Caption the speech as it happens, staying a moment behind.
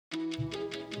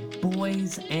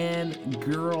Boys and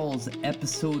girls,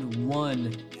 episode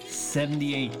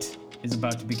 178 is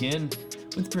about to begin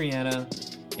with Brianna,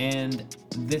 and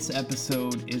this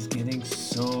episode is getting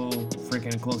so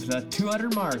freaking close to that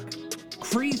 200 mark.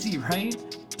 Crazy, right?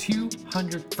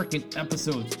 200 freaking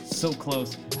episodes. So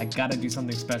close. I gotta do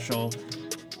something special.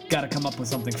 Gotta come up with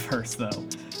something first, though.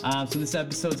 So this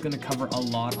episode is going to cover a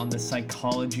lot on the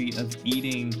psychology of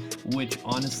eating, which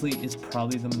honestly is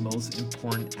probably the most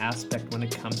important aspect when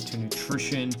it comes to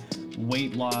nutrition,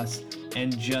 weight loss,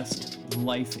 and just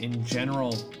life in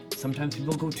general. Sometimes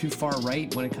people go too far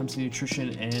right when it comes to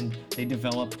nutrition, and they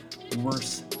develop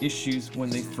worse issues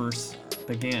when they first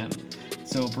began.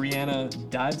 So Brianna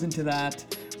dives into that.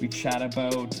 We chat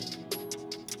about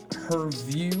her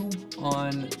view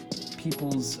on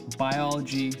people's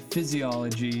biology,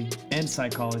 physiology, and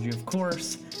psychology, of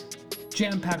course.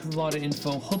 Jam-packed with a lot of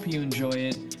info. Hope you enjoy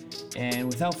it. And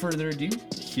without further ado,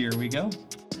 here we go.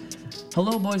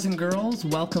 Hello, boys and girls.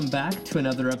 Welcome back to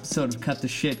another episode of Cut the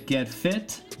Shit, Get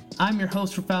Fit. I'm your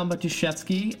host, Rafał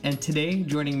Matuszewski, and today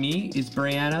joining me is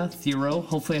Brianna Thero.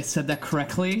 Hopefully I said that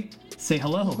correctly. Say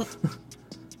hello.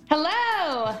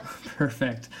 Hello!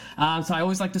 Perfect. So I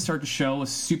always like to start the show with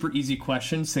super easy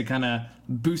questions to kind of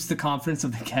boost the confidence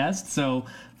of the guest. So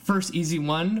first easy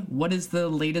one, what is the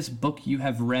latest book you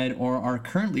have read or are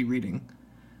currently reading?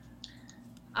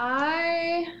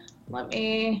 I'm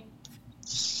looking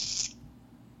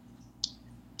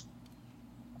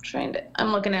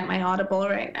at my Audible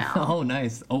right now. Oh,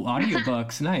 nice. Oh,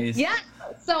 audiobooks. Nice. Yeah.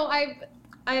 So I've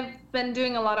been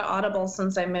doing a lot of Audible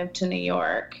since I moved to New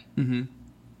York. Mm-hmm.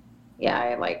 Yeah,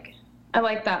 I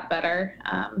like that better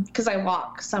because I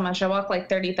walk so much. I walk like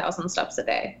 30,000 steps a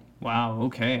day. Wow.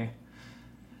 Okay.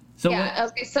 So yeah.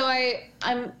 Okay. So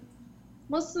I'm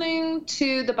listening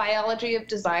to The Biology of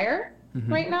Desire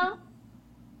right now.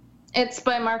 It's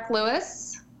by Mark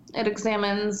Lewis. It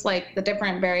examines like the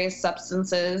different various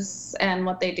substances and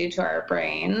what they do to our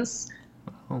brains.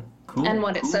 Oh, cool. And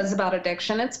what it says about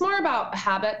addiction. It's more about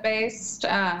habit-based.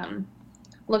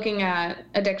 Looking at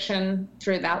addiction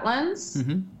through that lens.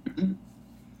 Mm-hmm.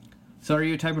 So are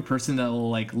you a type of person that will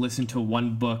like listen to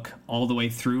one book all the way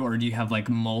through, or do you have like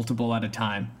multiple at a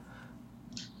time?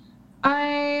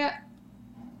 I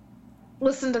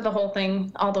listen to the whole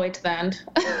thing all the way to the end.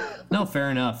 No,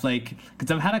 fair enough. Like, because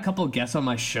I've had a couple of guests on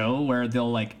my show where they'll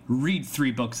like read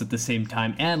 3 books at the same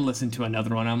time and listen to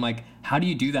another one. I'm like, how do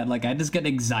you do that? Like, I just get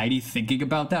anxiety thinking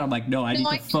about that. I'm like, no, I need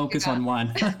to focus on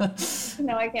one.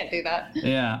 No, I can't do that.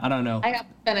 Yeah, I don't know. I have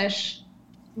to finish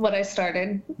what I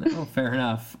started. Oh, fair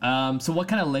enough. So what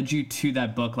kind of led you to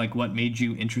that book? Like, what made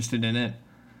you interested in it?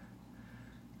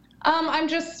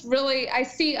 I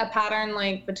see a pattern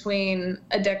like between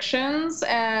addictions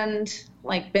and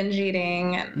like binge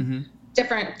eating and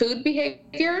different food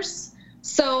behaviors.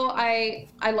 So I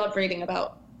love reading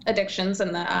about addictions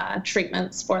and the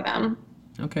treatments for them.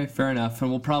 Okay, fair enough.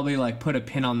 And we'll probably like put a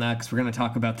pin on that because we're going to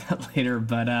talk about that later.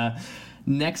 But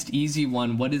next easy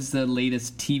one, what is the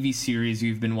latest TV series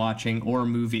you've been watching or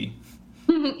movie?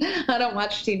 I don't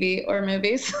watch TV or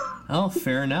movies. Oh,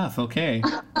 fair enough. Okay.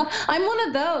 I'm one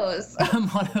of those. I'm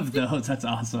one of those. That's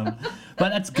awesome. But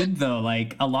that's good, though.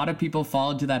 Like, a lot of people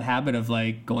fall into that habit of,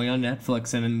 like, going on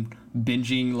Netflix and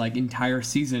binging, like, entire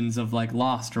seasons of, like,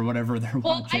 Lost or whatever they're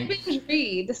watching. Well, I binge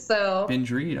read, so...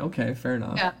 Binge read? Okay, fair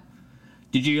enough. Yeah.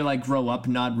 Did you, like, grow up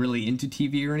not really into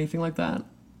TV or anything like that?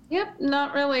 Yep,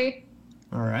 not really.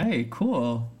 All right,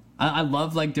 cool. I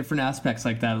love, like, different aspects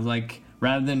like that. Like...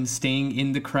 Rather than staying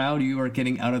in the crowd, you are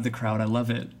getting out of the crowd. I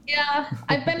love it. Yeah,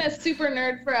 I've been a super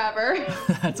nerd forever.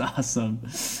 That's awesome.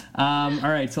 All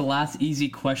right, so last easy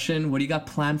question. What do you got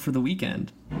planned for the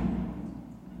weekend?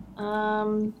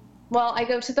 Well, I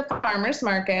go to the farmer's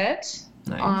market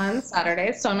on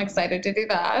Saturday, so I'm excited to do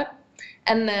that.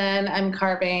 And then I'm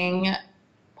carving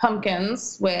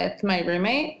pumpkins with my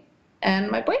roommate and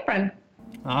my boyfriend.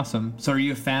 Awesome. So are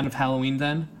you a fan of Halloween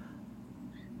then?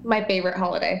 My favorite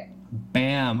holiday.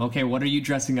 Bam. Okay, what are you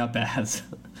dressing up as?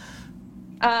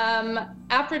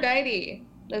 Aphrodite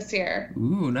this year.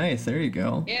 Ooh, nice. There you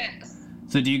go. Yes.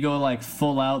 So do you go like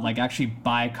full out, like actually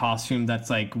buy a costume that's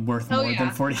like worth more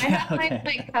than 40? I have mine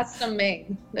like custom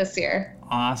made this year.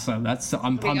 Awesome.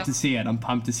 I'm pumped to see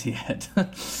it.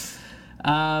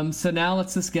 So now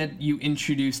let's just get you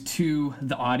introduced to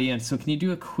the audience. So can you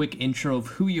do a quick intro of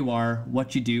who you are,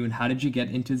 what you do, and how did you get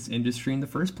into this industry in the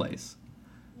first place?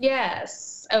 Yes.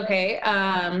 Okay.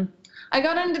 I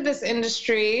got into this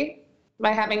industry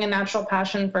by having a natural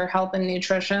passion for health and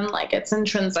nutrition. Like, it's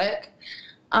intrinsic.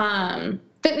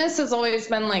 Fitness has always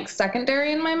been like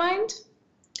secondary in my mind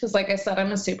because, like I said,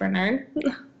 I'm a super nerd.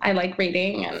 I like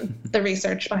reading and the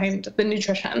research behind the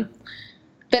nutrition.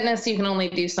 Fitness, you can only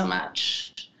do so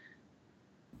much.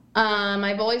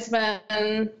 I've always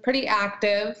been pretty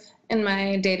active in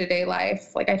my day-to-day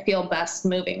life. Like, I feel best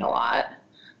moving a lot.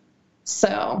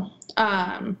 So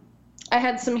I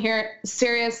had some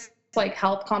serious like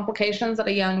health complications at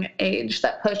a young age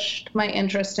that pushed my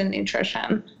interest in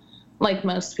nutrition, like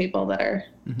most people that are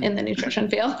in the nutrition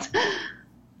field.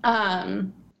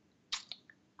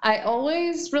 I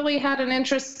always really had an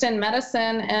interest in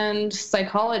medicine and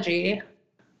psychology.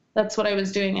 That's what I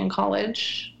was doing in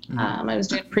college. I was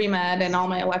doing pre-med, and all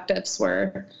my electives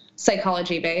were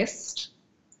psychology based.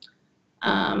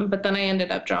 But then I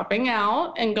ended up dropping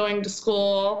out and going to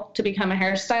school to become a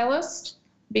hairstylist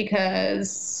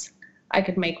because I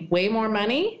could make way more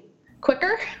money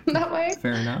quicker that way.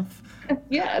 Fair enough.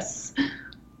 Yes.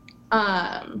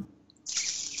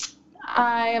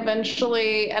 I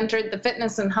eventually entered the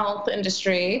fitness and health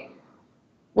industry.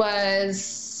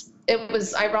 It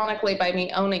was ironically by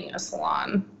me owning a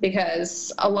salon,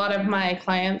 because a lot of my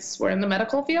clients were in the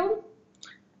medical field.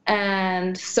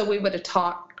 And so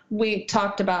we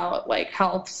talked about like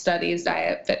health studies,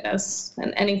 diet, fitness,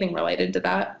 and anything related to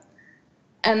that.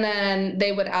 And then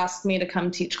they would ask me to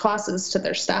come teach classes to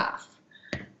their staff.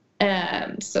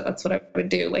 And so that's what I would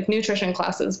do, like nutrition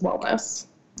classes, wellness.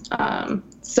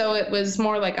 So it was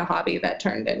more like a hobby that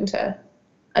turned into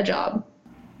a job.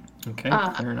 Okay,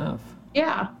 fair enough.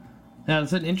 Yeah. Now,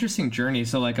 it's an interesting journey.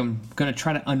 So, like, I'm going to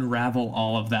try to unravel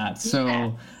all of that.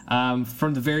 So,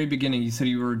 from the very beginning, you said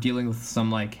you were dealing with some,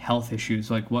 like, health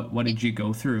issues. Like, what did you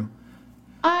go through?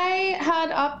 I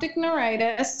had optic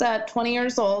neuritis at 20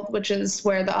 years old, which is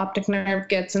where the optic nerve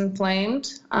gets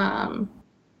inflamed.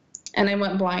 And I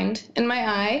went blind in my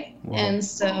eye. Whoa. And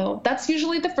so that's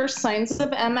usually the first signs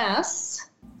of MS.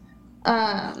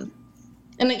 And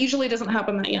it usually doesn't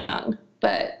happen that young,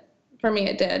 but for me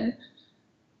it did.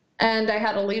 And I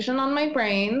had a lesion on my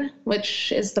brain,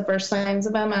 which is the first signs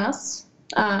of MS.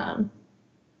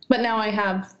 But now I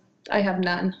have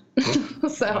none.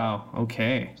 So wow,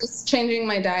 okay. Just changing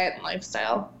my diet and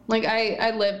lifestyle. Like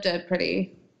I lived I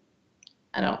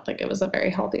don't think it was a very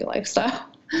healthy lifestyle.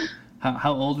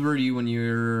 How old were you when you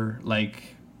were,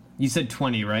 like, you said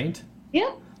 20, right?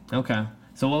 Yeah. Okay.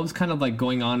 So what was kind of like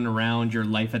going on around your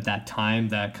life at that time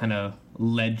that kind of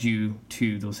led you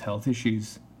to those health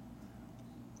issues?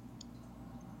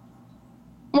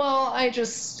 Well, I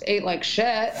just ate like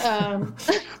shit.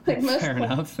 Like most fair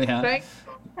enough, yeah. Right?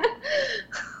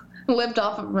 Lived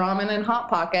off of ramen and Hot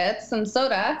Pockets and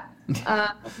soda.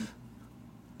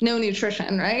 No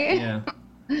nutrition, right? Yeah.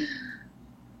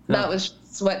 That was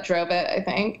what drove it, I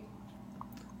think.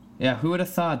 Yeah, who would have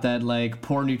thought that, like,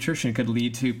 poor nutrition could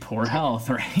lead to poor health,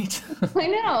 right? I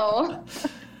know.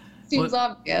 Seems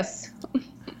obvious.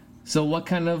 So what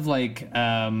kind of, like,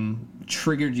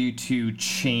 triggered you to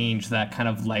change that kind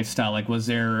of lifestyle? Like, was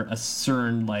there a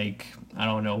certain, like, I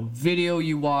don't know, video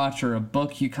you watched or a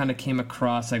book you kind of came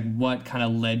across? Like, what kind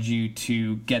of led you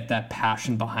to get that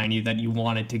passion behind you that you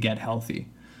wanted to get healthy?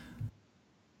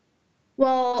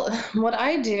 Well, what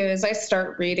I do is I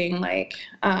start reading, like,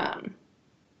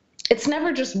 it's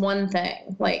never just one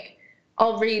thing. Like,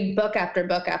 I'll read book after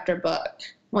book after book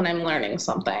when I'm learning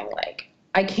something. Like,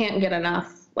 I can't get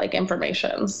enough, like,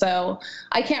 information. So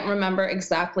I can't remember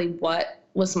exactly what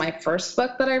was my first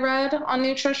book that I read on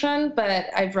nutrition, but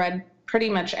I've read pretty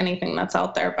much anything that's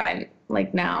out there by,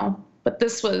 like, now. But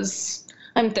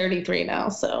I'm 33 now,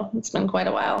 so it's been quite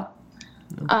a while.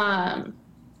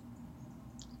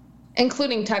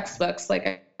 Including textbooks.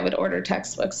 Like, I would order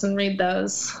textbooks and read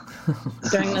those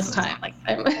during this time. Like,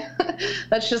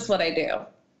 that's just what I do.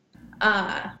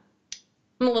 I'm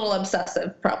a little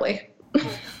obsessive, probably.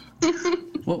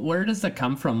 Well, where does that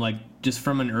come from? Like, just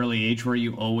from an early age, were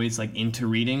you always, like, into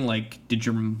reading? Like, did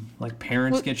your, like,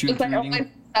 parents get you into reading?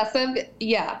 Obsessive?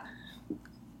 Yeah.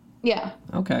 Yeah.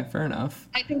 Okay, fair enough.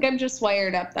 I think I'm just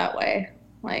wired up that way.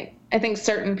 Like, I think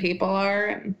certain people are.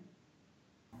 And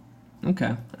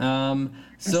okay.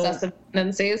 So obsessive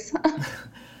tendencies.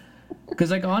 Because,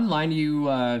 like, online, you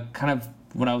kind of,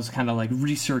 when I was kind of, like,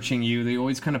 researching you, they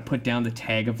always kind of put down the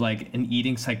tag of, like, an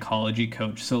eating psychology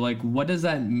coach. So, like, what does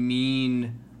that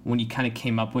mean when you kind of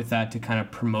came up with that to kind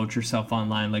of promote yourself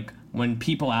online? Like, when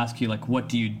people ask you, like, what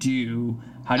do you do?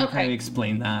 How do you kind of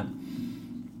explain that?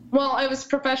 Well, I was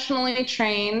professionally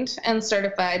trained and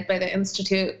certified by the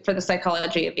Institute for the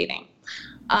Psychology of Eating.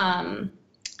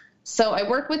 So I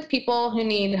work with people who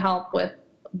need help with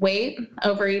weight,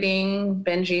 overeating,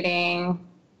 binge eating,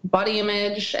 body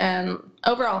image, and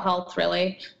overall health,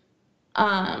 really.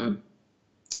 I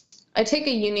take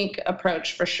a unique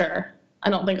approach for sure. I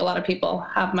don't think a lot of people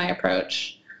have my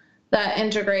approach. that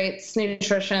integrates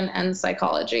nutrition and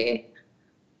psychology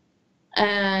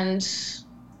and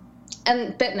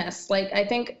fitness. Like, I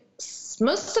think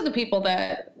most of the people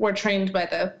that were trained by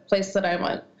the place that I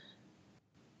went,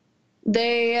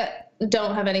 they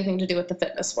don't have anything to do with the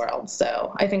fitness world.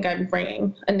 So I think I'm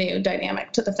bringing a new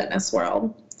dynamic to the fitness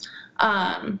world.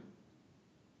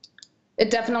 It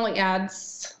definitely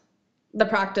adds the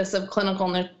practice of clinical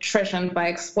nutrition by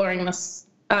exploring this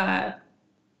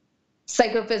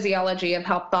psychophysiology of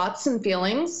how thoughts and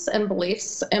feelings and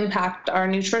beliefs impact our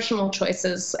nutritional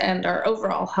choices and our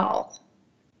overall health.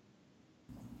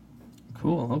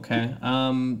 Cool. Okay.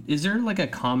 Is there like a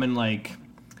common, like,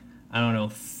 I don't know,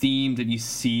 theme that you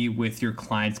see with your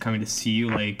clients coming to see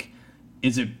you? Like,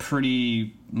 is it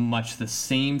pretty much the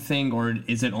same thing, or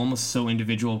is it almost so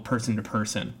individual, person to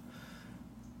person?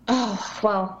 Oh,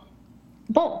 well,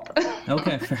 both.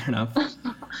 Okay, fair enough.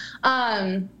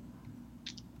 I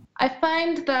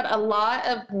find that a lot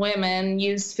of women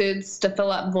use foods to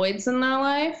fill up voids in their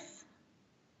life,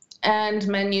 and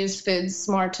men use foods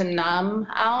more to numb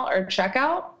out or check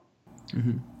out.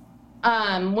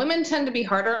 Mm-hmm. Women tend to be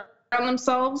harder on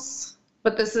themselves,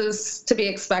 but this is to be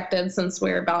expected since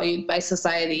we're valued by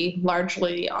society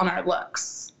largely on our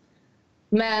looks.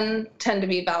 Men tend to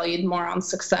be valued more on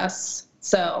success,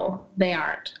 so they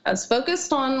aren't as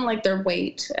focused on like their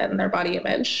weight and their body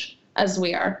image as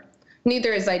we are.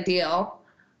 Neither is ideal,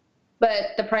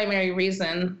 but the primary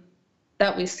reason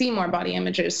that we see more body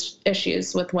image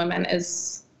issues with women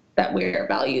is that we're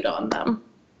valued on them.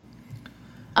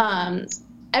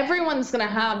 Everyone's going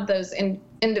to have those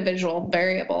individual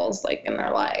variables like in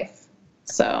their life,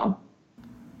 so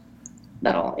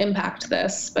that'll impact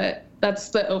this, but that's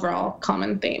the overall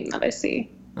common theme that I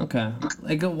see. Okay.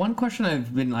 Like one question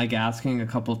I've been like asking a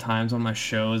couple times on my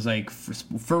show is like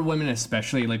for women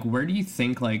especially, like where do you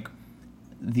think like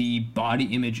the body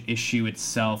image issue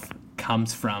itself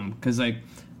comes from? Because like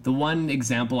the one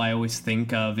example I always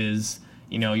think of is,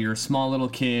 you know, you're a small little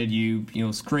kid, you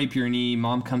scrape your knee,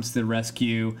 mom comes to the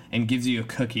rescue and gives you a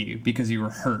cookie because you were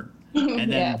hurt.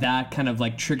 And then that kind of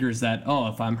like triggers that, oh,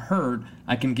 if I'm hurt,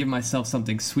 I can give myself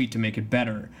something sweet to make it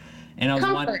better. And I was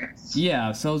wondering,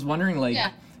 so I was wondering like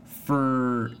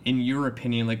for, in your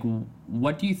opinion, like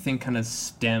what do you think kind of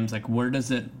stems, like where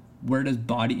does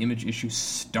body image issues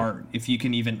start, if you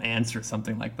can even answer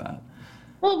something like that?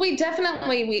 Well,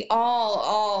 we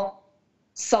all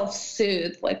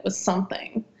self-soothe like with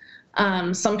something.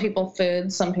 Some people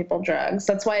food, some people drugs.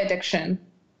 That's why addiction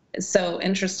is so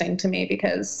interesting to me,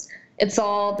 because it's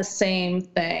all the same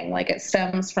thing. Like it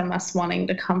stems from us wanting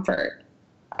to comfort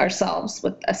ourselves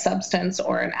with a substance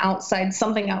or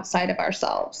something outside of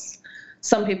ourselves.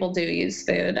 Some people do use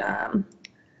food.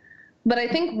 But I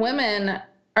think women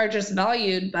are just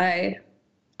valued by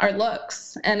our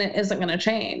looks, and it isn't going to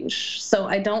change. So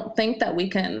I don't think that we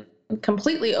can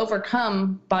completely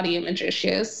overcome body image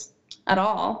issues at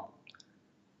all.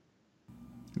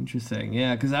 Interesting.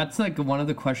 Yeah, because that's like one of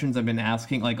the questions I've been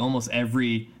asking like almost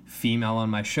every female on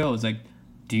my show is like,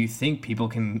 do you think people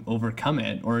can overcome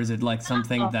it, or is it like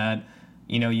something that,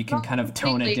 you know, you can kind of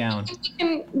tone it down?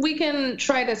 We can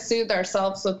try to soothe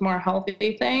ourselves with more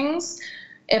healthy things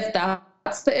if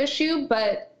that's the issue,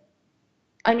 but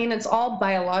I mean, it's all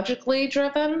biologically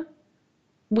driven.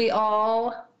 We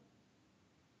all,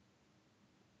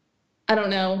 I don't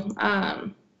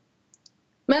know,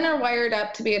 men are wired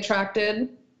up to be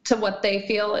attracted to what they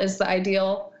feel is the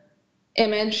ideal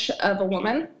image of a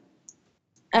woman.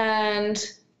 And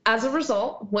as a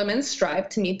result, women strive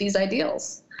to meet these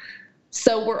ideals.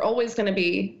 So we're always going to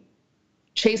be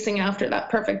chasing after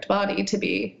that perfect body to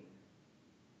be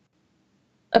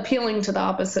appealing to the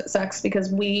opposite sex, because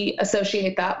we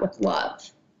associate that with love.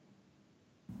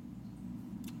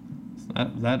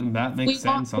 That makes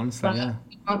sense, honestly. Yeah.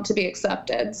 We want to be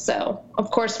accepted, so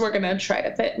of course we're going to try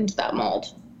to fit into that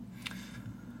mold.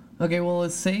 Okay, well,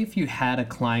 let's say if you had a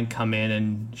client come in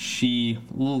and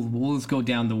we'll just go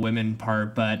down the women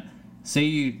part, but say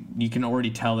you can already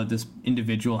tell that this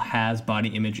individual has body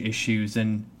image issues,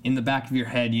 and in the back of your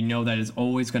head you know that is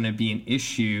always going to be an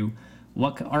issue.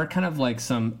 What are kind of like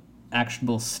some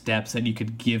actionable steps that you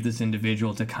could give this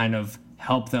individual to kind of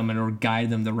help them or guide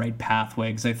them the right pathway?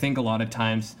 Because I think a lot of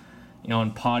times, you know,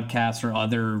 on podcasts or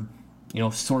other, you know,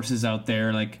 sources out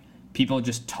there, like people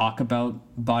just talk about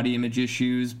body image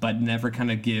issues, but never kind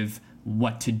of give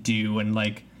what to do. And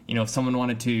like, you know, if someone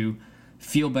wanted to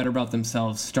feel better about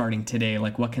themselves starting today,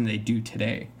 like what can they do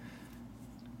today?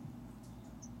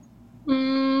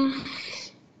 Well,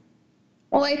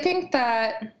 I think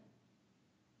that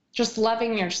just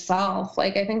loving yourself,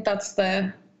 like I think that's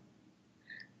the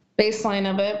baseline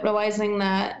of it, realizing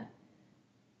that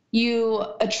you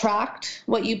attract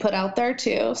what you put out there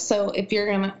too. So if you're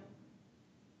going to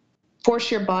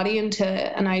force your body into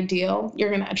an ideal, you're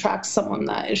going to attract someone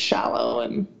that is shallow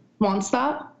and wants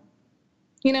that,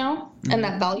 and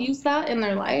that values that in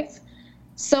their life.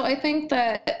 So I think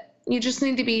that you just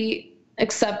need to be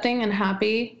accepting and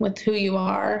happy with who you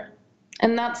are.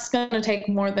 And that's going to take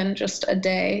more than just a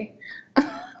day.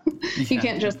 You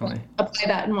can't just apply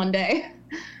that in one day.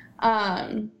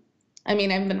 I've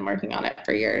been working on it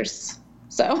for years.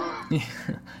 So yeah.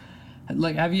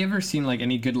 Like, have you ever seen like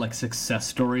any good like success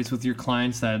stories with your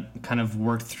clients that kind of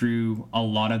work through a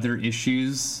lot of their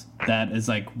issues that is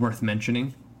like worth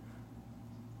mentioning?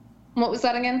 What was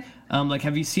that again? Like,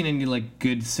 have you seen any like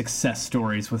good success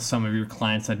stories with some of your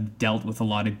clients that dealt with a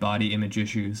lot of body image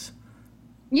issues?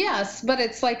 Yes, but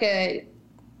it's like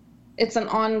it's an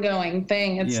ongoing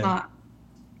thing. It's not,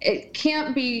 it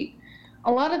can't be,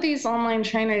 a lot of these online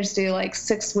trainers do like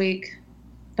 6-week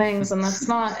things, and that's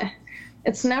not,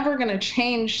 it's never going to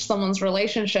change someone's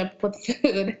relationship with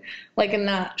food like in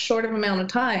that short of amount of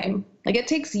time. Like, it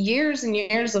takes years and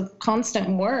years of constant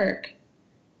work.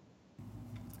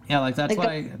 Yeah, like that's what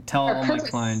I tell all my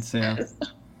clients. Yeah,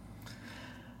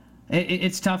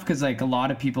 it's tough because like a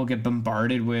lot of people get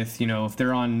bombarded with, if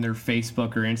they're on their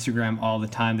Facebook or Instagram all the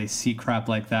time, they see crap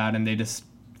like that and they just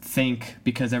think,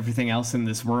 because everything else in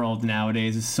this world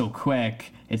nowadays is so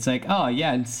quick, it's like, oh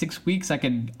yeah, in 6 weeks I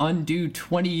could undo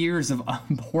 20 years of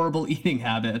horrible eating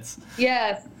habits.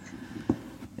 Yes.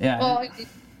 Yeah. Well,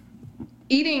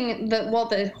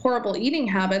 the horrible eating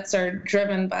habits are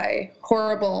driven by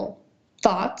horrible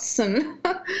thoughts, and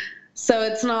so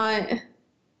it's not,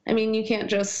 you can't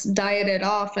just diet it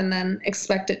off and then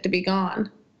expect it to be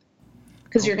gone,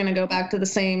 because you're going to go back to the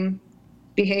same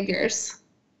behaviors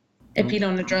if you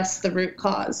don't address the root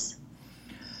cause.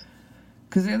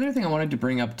 Because the other thing I wanted to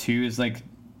bring up too is like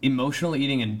emotional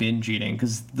eating and binge eating,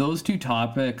 because those two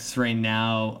topics right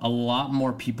now, a lot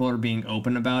more people are being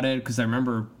open about it. Because I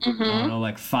remember, I don't know,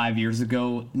 like 5 years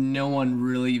ago, no one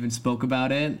really even spoke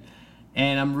about it.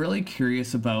 And I'm really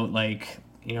curious about, like,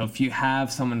 if you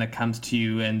have someone that comes to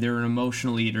you and they're an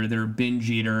emotional eater, they're a binge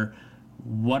eater,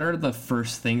 what are the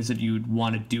first things that you'd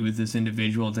want to do with this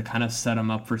individual to kind of set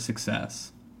them up for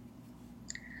success?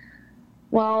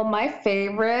 Well, my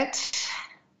favorite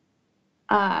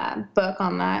book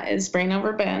on that is Brain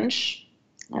Over Binge.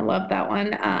 I love that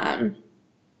one.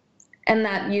 And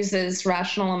that uses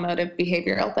rational emotive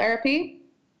behavioral therapy.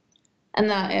 And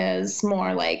that is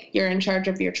more like you're in charge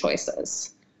of your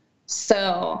choices.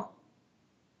 So,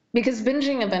 because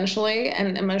binging eventually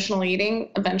and emotional eating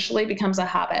eventually becomes a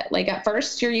habit. Like, at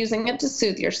first you're using it to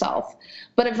soothe yourself,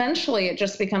 but eventually it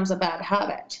just becomes a bad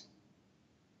habit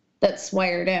that's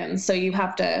wired in. So you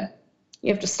have to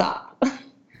stop.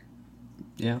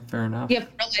 Yeah, fair enough. You have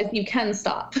to realize you can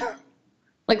stop.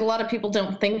 Like, a lot of people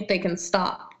don't think they can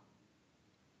stop.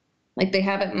 Like, they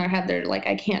have it in their head. They're like,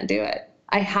 I can't do it.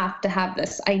 I have to have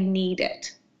this. I need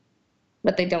it.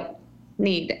 But they don't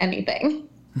need anything.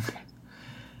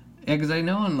 Yeah, because I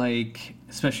know in, like,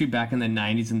 especially back in the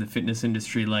 90s in the fitness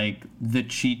industry, like, the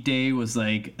cheat day was,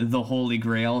 like, the holy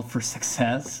grail for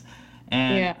success.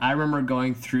 And I remember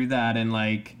going through that and,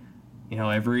 like,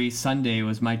 every Sunday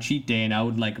was my cheat day, and I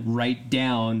would, like, write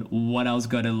down what I was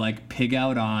going to, like, pig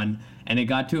out on. And it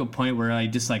got to a point where I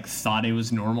just, like, thought it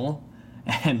was normal.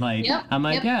 And like, I'm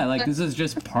like, yeah, like this is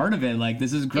just part of it. Like,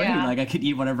 this is great. Like, I could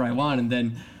eat whatever I want. And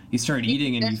then you start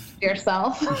eating and you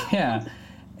yourself. Yeah.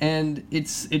 And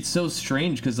it's so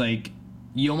strange because like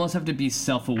you almost have to be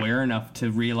self-aware enough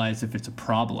to realize if it's a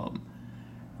problem.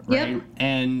 Right. Yep.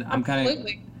 And I'm kind of,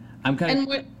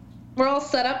 and we're all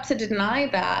set up to deny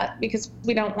that because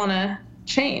we don't want to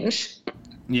change.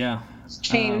 Yeah.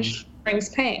 Change brings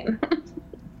pain.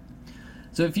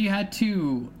 So if you had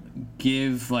to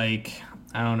give, like,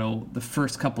 I don't know, the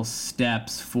first couple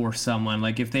steps for someone,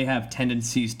 like if they have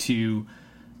tendencies to,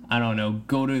 I don't know,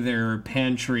 go to their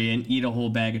pantry and eat a whole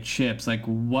bag of chips, like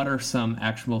what are some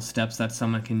actual steps that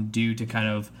someone can do to kind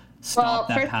of stop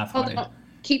that pathway? Don't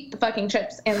keep the fucking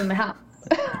chips in the house.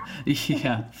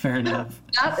 Yeah, fair enough.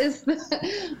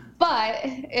 But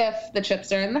if the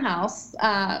chips are in the house,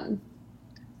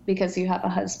 because you have a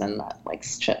husband that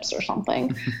likes chips or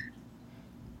something,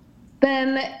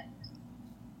 then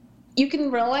you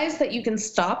can realize that you can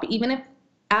stop even if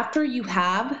after you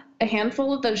have a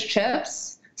handful of those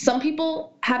chips. Some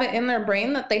people have it in their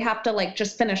brain that they have to like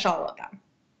just finish all of them.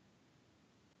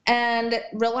 And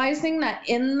realizing that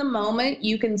in the moment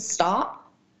you can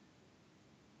stop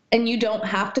and you don't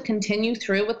have to continue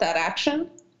through with that action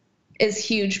is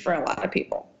huge for a lot of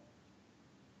people.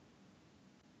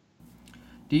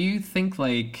 Do you think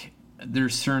like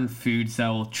there's certain foods that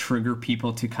will trigger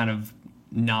people to kind of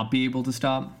not be able to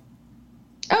stop?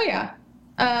 Oh yeah.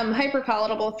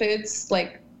 Hyperpalatable foods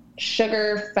like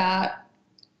sugar, fat,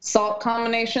 salt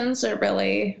combinations are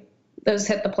really, those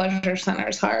hit the pleasure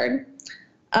centers hard.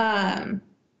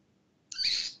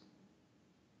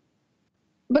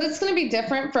 But it's going to be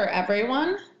different for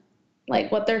everyone,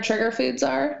 like what their trigger foods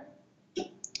are.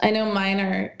 I know mine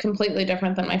are completely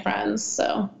different than my friends,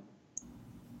 so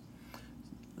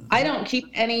I don't keep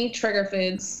any trigger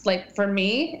foods, like for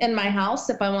me, in my house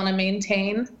if I want to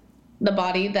maintain the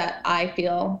body that I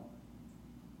feel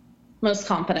most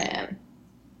confident in.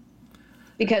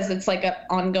 Because it's like an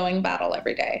ongoing battle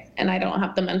every day, and I don't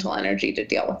have the mental energy to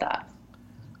deal with that.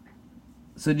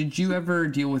 So did you ever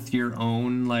deal with your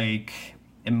own, like,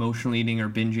 emotional eating or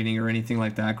binge eating or anything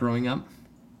like that growing up?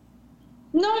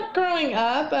 Not growing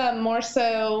up, more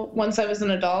so once I was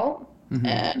an adult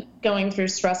and going through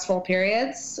stressful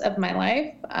periods of my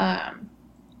life. I've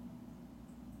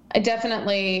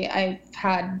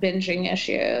had binging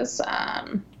issues.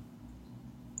 I've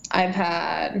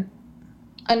had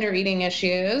under-eating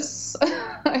issues.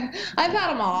 I've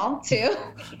had them all, too.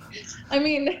 I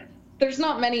mean, there's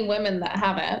not many women that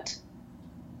haven't.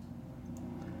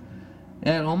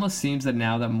 Yeah, it almost seems that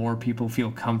now that more people feel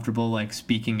comfortable, like,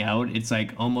 speaking out, it's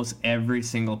like almost every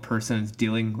single person is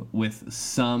dealing with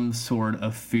some sort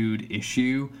of food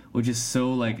issue, which is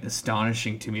so, like,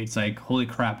 astonishing to me. It's like, holy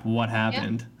crap, what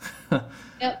happened?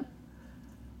 Yep.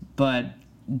 But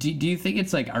do you think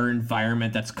it's, like, our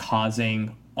environment that's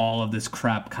causing all of this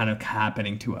crap kind of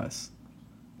happening to us?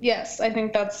 Yes, I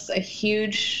think that's a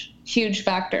huge, huge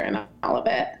factor in all of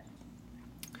it.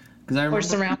 We're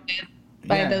surrounded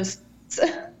by those.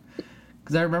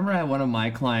 Because I remember I had one of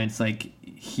my clients, like,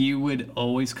 he would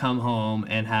always come home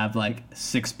and have, like,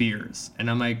 6 beers. And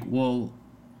I'm like, well,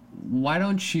 why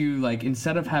don't you, like,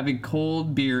 instead of having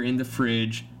cold beer in the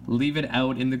fridge, leave it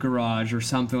out in the garage or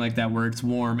something like that where it's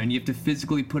warm and you have to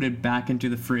physically put it back into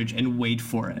the fridge and wait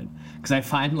for it. Because I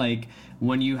find, like,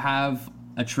 when you have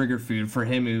a trigger food, for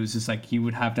him it was just like he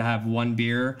would have to have 1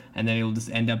 beer and then he'll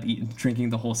just end up drinking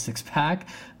the whole 6-pack.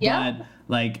 Yeah. But,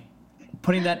 like,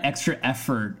 putting that extra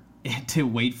effort to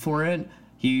wait for it,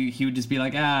 he would just be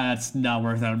like, it's not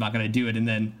worth it, I'm not going to do it. And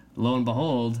then lo and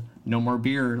behold, no more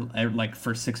beer, like,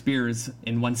 for 6 beers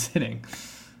in one sitting.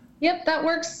 Yep, that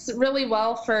works really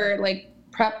well for, like,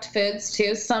 prepped foods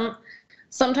too.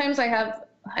 Sometimes I have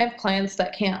clients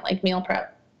that can't, like, meal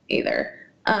prep either,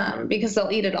 because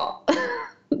they'll eat it all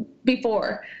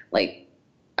before, like,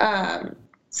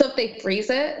 so if they freeze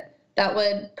it, that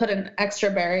would put an extra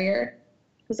barrier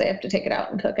because they have to take it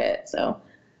out and cook it. So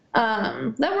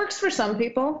that works for some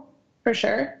people, for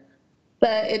sure,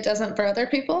 but it doesn't for other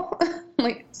people.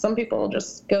 Like, some people will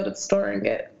just go to the store and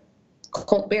get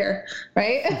cold beer,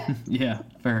 right? Yeah,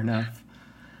 fair enough.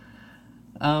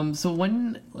 So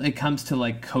when it comes to,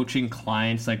 like, coaching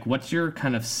clients, like, what's your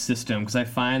kind of system? Because I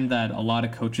find that a lot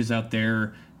of coaches out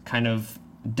there kind of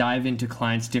dive into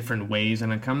clients different ways,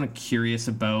 and I'm kind of curious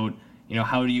about,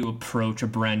 how do you approach a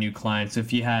brand new client? So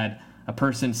if you had a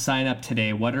person sign up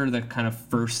today, what are the kind of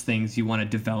first things you want to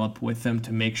develop with them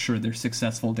to make sure they're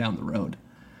successful down the road?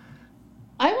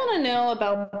 I want to know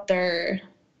about their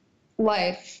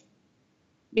life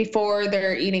before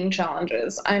their eating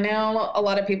challenges. I know a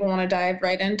lot of people want to dive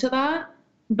right into that,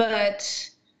 but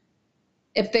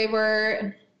if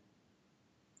they're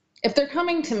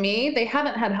coming to me, they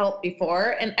haven't had help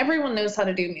before, and everyone knows how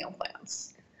to do meal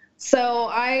plans. So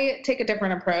I take a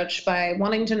different approach by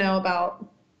wanting to know about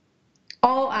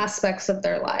all aspects of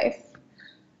their life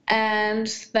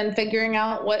and then figuring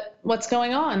out what's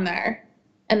going on there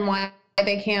and why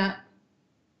they can't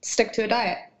stick to a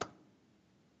diet.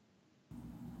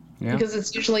 Yeah. Because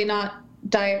it's usually not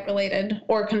diet related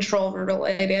or control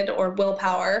related or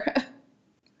willpower.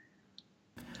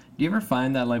 Do you ever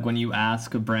find that, like, when you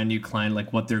ask a brand new client,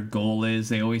 like, what their goal is,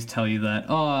 they always tell you that,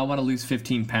 I want to lose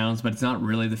 15 pounds, but it's not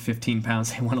really the 15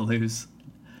 pounds they want to lose?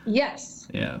 Yes.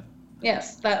 Yeah.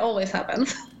 Yes, that always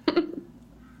happens.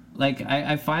 Like,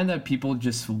 I find that people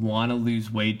just want to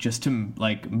lose weight just to,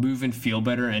 like, move and feel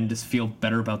better and just feel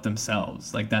better about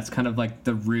themselves. Like, that's kind of, like,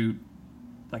 the root,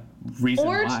 like, reason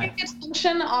why. Or take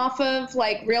attention off of,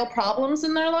 like, real problems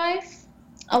in their life.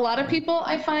 A lot of people,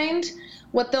 I find,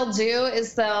 what they'll do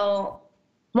is they'll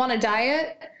want a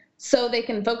diet so they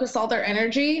can focus all their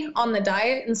energy on the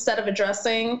diet instead of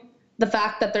addressing the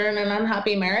fact that they're in an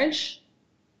unhappy marriage.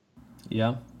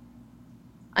 Yeah.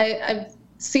 I've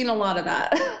seen a lot of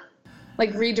that,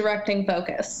 like redirecting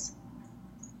focus.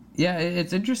 Yeah,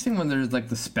 it's interesting when there's, like,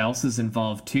 the spouses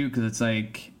involved too, because it's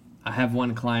like I have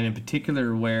one client in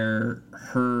particular where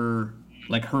her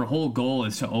like her whole goal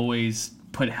is to always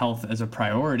put health as a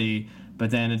priority,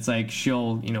 but then it's like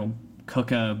she'll,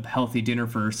 cook a healthy dinner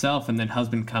for herself, and then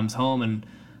husband comes home and,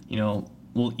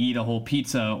 will eat a whole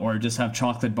pizza or just have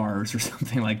chocolate bars or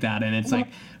something like that. And it's like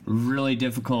really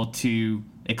difficult to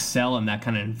excel in that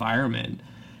kind of environment.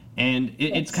 And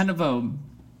it's kind of a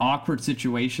awkward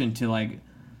situation to like,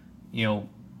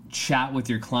 chat with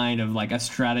your client of like a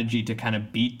strategy to kind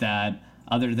of beat that,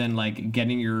 other than like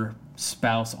getting your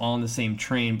spouse all on the same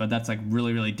train. But that's like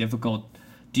really, really difficult.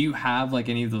 Do you have like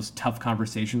any of those tough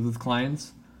conversations with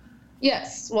clients?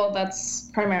 Yes. Well, that's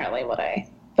primarily what I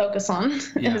focus on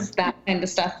is that kind of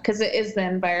stuff, because it is the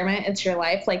environment. It's your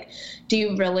life. Like,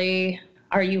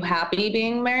 are you happy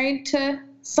being married to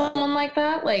someone like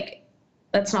that? Like,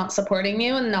 that's not supporting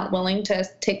you and not willing to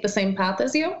take the same path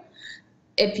as you.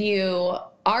 If you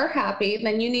are happy,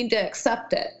 then you need to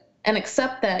accept it and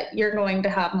accept that you're going to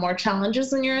have more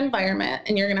challenges in your environment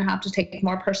and you're going to have to take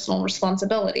more personal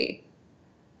responsibility.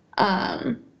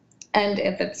 And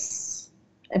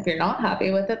if you're not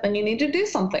happy with it, then you need to do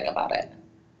something about it.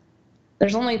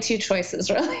 There's only two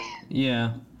choices, really.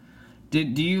 Yeah. Do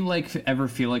you like ever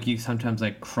feel like you sometimes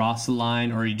like cross the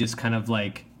line, or you just kind of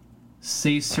like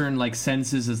say certain like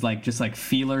sentences as like just like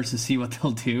feelers to see what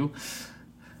they'll do?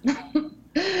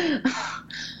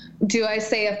 Do I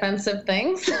say offensive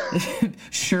things?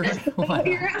 Sure. What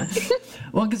you're asking?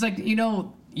 Well, because like you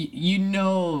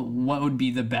know what would be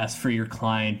the best for your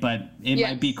client, but it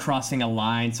might be crossing a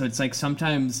line. So it's like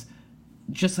sometimes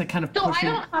just like kind of pushing. So I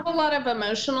don't have a lot of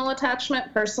emotional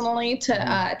attachment personally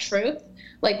to truth.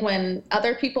 Like when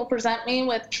other people present me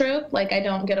with truth, like I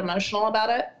don't get emotional about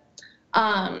it.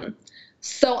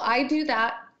 So I do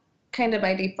that kind of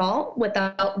by default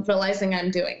without realizing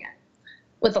I'm doing it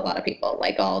with a lot of people.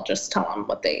 Like I'll just tell them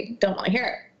what they don't want to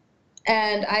hear.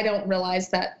 And I don't realize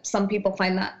that some people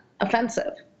find that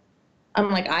offensive.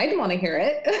 I'm like, I'd want to hear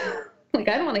it. Like,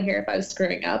 I'd want to hear if I was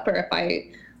screwing up or if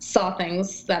I saw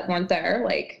things that weren't there,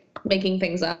 like making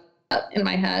things up in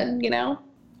my head,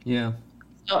 Yeah.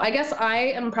 So I guess I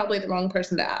am probably the wrong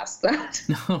person to ask that.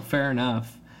 No, fair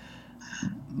enough.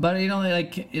 But,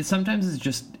 like, sometimes it's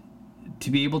just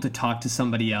to be able to talk to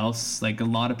somebody else. Like, a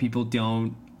lot of people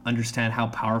don't understand how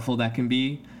powerful that can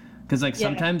be. Because, like,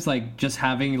 sometimes, like, just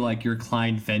having, like, your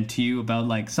client vent to you about,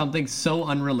 like, something so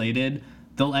unrelated,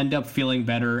 they'll end up feeling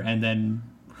better, and then,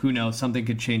 who knows, something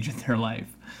could change in their life.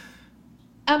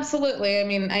 Absolutely. I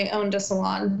mean, I owned a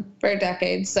salon for a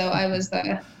decade, so I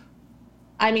listened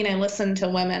to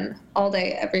women all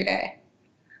day, every day.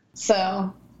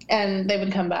 So, and they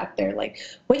would come back, they're like,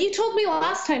 what you told me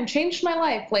last time changed my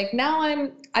life. Like, now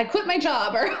I quit my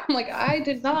job. Or I'm like, I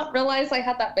did not realize I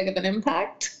had that big of an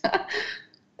impact.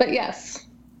 But yes.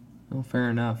 Oh, fair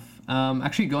enough.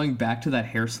 Actually, going back to that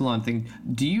hair salon thing,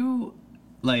 do you,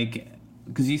 like,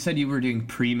 because you said you were doing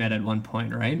pre-med at one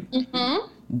point, right?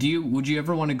 Mm-hmm. Would you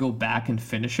ever want to go back and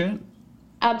finish it?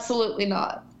 Absolutely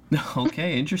not.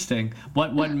 Okay, interesting.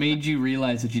 What made you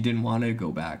realize that you didn't want to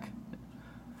go back?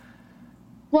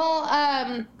 Well,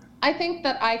 I think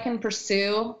that I can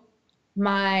pursue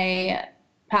my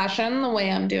passion the way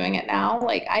I'm doing it now.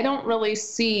 Like, I don't really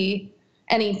see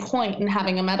any point in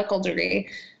having a medical degree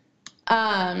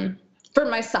for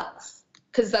myself,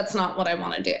 because that's not what I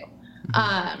want to do.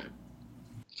 Mm-hmm.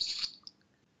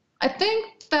 I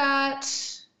think that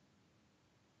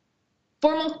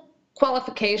formal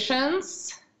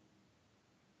qualifications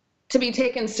to be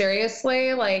taken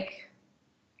seriously, like,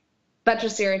 that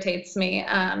just irritates me.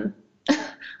 I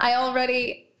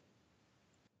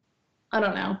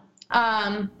don't know.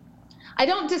 I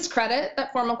don't discredit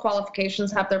that formal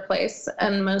qualifications have their place,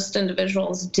 and most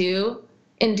individuals do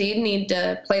indeed need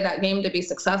to play that game to be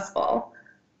successful.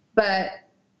 But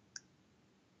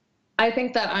I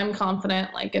think that I'm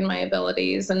confident, like, in my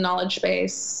abilities and knowledge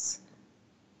base.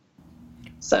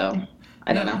 So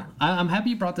I don't know. I'm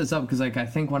happy you brought this up, because, like, I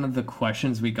think one of the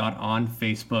questions we got on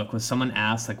Facebook was someone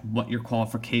asked, like, what your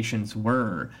qualifications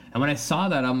were. And when I saw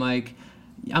that, I'm like,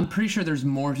 I'm pretty sure there's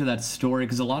more to that story,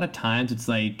 because a lot of times it's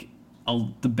like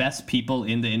the best people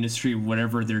in the industry,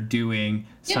 whatever they're doing,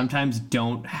 sometimes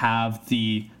don't have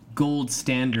the gold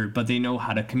standard, but they know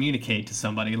how to communicate to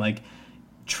somebody. Like,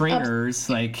 trainers,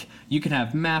 like, you can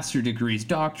have master degrees,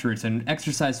 doctorates, and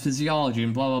exercise physiology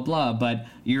and blah, blah, blah, but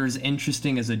you're as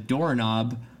interesting as a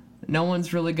doorknob. No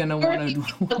one's really going to want to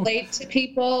relate to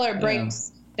people or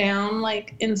breaks down,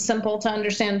 like, in simple to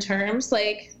understand terms.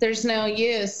 Like, there's no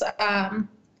use.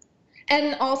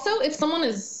 And also, if someone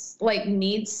is, like,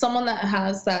 needs someone that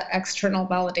has that external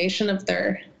validation of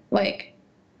their, like,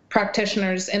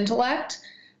 practitioner's intellect,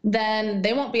 then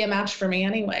they won't be a match for me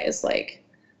anyways. Like,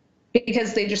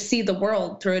 because they just see the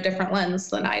world through a different lens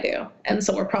than I do. And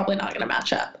so we're probably not going to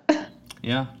match up.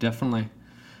 Yeah, definitely.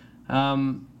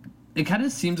 It kind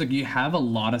of seems like you have a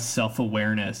lot of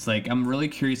self-awareness. Like, I'm really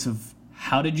curious of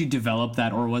how did you develop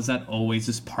that, or was that always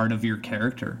just part of your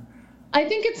character? I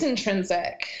think it's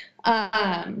intrinsic.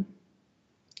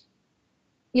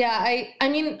 Yeah, I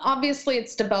mean, obviously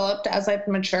it's developed as I've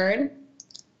matured.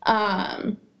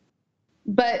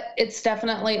 But it's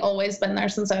definitely always been there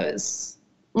since I was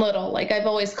little. Like, I've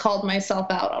always called myself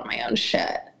out on my own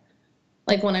shit.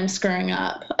 Like, when I'm screwing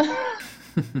up.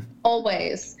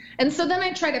 Always. And so then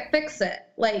I try to fix it.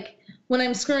 Like, when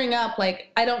I'm screwing up,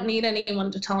 like, I don't need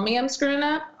anyone to tell me I'm screwing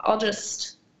up.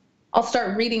 I'll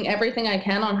start reading everything I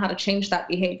can on how to change that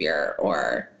behavior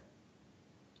or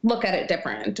look at it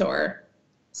different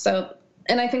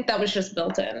and I think that was just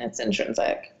built in. It's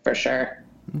intrinsic for sure.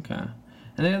 Okay.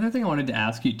 And the other thing I wanted to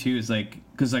ask you too is like,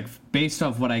 because like based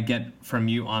off what I get from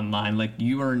you online, like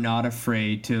you are not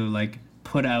afraid to like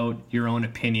put out your own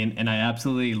opinion, and I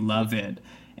absolutely love it.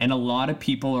 And a lot of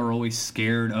people are always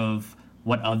scared of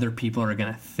what other people are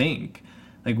gonna think.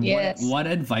 Like, yes. What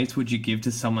advice would you give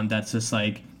to someone that's just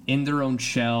like in their own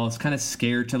shell, is kind of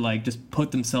scared to like just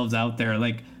put themselves out there?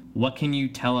 Like, what can you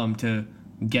tell them to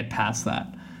get past that?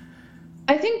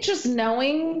 I think just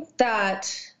knowing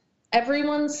that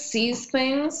everyone sees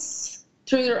things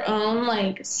through their own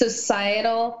like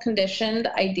societal conditioned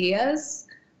ideas,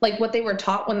 like what they were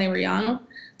taught when they were young.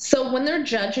 So when they're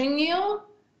judging you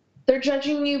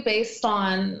based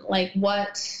on like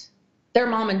what their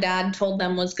mom and dad told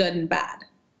them was good and bad.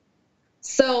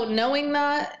 So knowing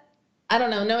that,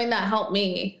 knowing that helped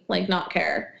me like not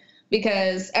care,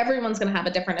 because everyone's going to have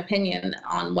a different opinion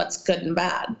on what's good and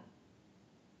bad.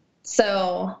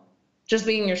 So just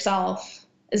being yourself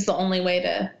is the only way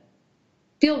to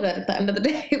feel good at the end of the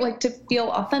day, like to feel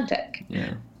authentic.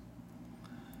 Yeah.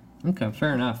 Okay,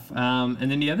 fair enough. And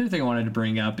then the other thing I wanted to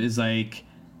bring up is like,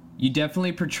 you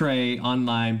definitely portray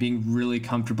online being really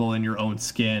comfortable in your own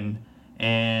skin,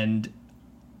 and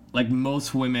like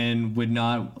most women would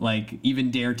not like even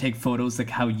dare take photos like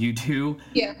how you do.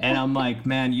 Yeah. And I'm like,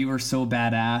 man, you are so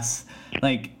badass.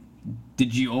 Like,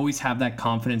 did you always have that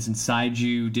confidence inside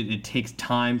you? Did it take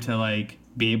time to like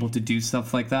be able to do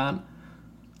stuff like that?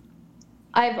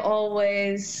 I've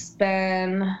always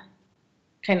been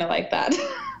kind of like that.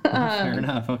 Fair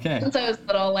enough. Okay. Since I was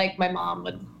little, like my mom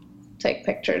would take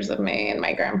pictures of me and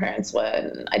my grandparents would,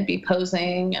 and I'd be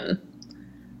posing, and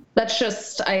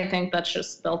I think that's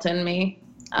just built in me.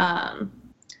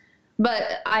 But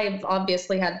I've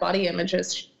obviously had body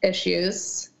image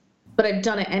issues, but I've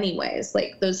done it anyways.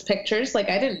 Like those pictures, like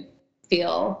I didn't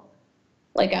feel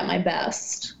like at my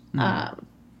best.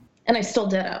 And I still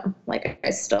did them. Like I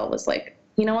still was like,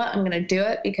 you know what, I'm going to do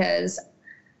it, because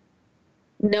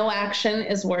no action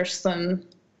is worse than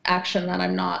action that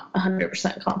I'm not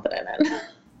 100% confident in.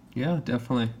 Yeah,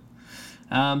 definitely.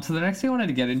 So the next thing I wanted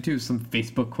to get into is some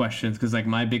Facebook questions, because like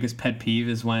my biggest pet peeve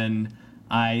is when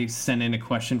I send in a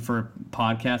question for a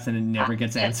podcast and it never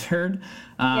gets answered.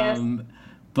 Yes.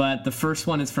 But the first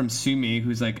one is from Sumi,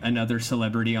 who's like another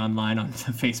celebrity online on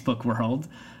the Facebook world.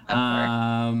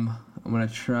 I'm going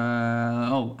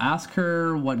to ask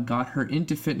her what got her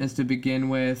into fitness to begin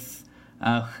with.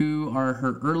 Who are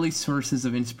her early sources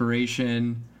of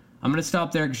inspiration? I'm going to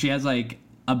stop there because she has like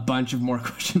a bunch of more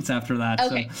questions after that.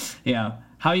 Okay. So, yeah.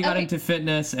 How you got into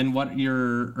fitness and what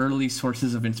your early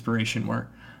sources of inspiration were.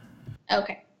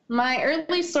 Okay. My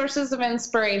early sources of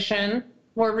inspiration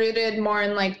were rooted more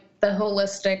in like the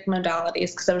holistic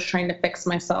modalities, because I was trying to fix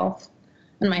myself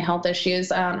and my health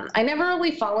issues. I never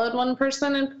really followed one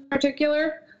person in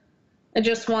particular. I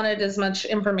just wanted as much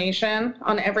information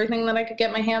on everything that I could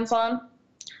get my hands on.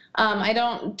 I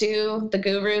don't do the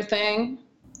guru thing.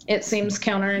 It seems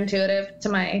counterintuitive to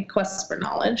my quest for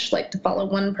knowledge, like to follow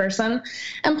one person.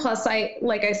 And plus,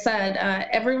 like I said,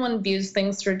 everyone views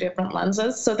things through different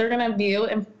lenses. So they're going to view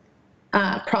and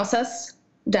process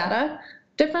data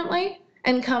differently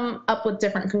and come up with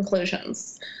different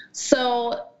conclusions.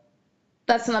 So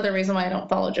that's another reason why I don't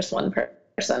follow just one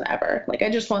person ever. Like,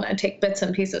 I just want to take bits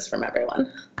and pieces from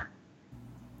everyone.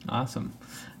 Awesome.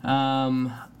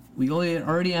 We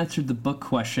already answered the book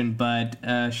question, but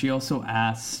she also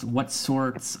asked what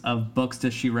sorts of books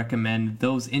does she recommend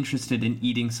those interested in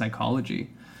eating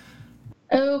psychology?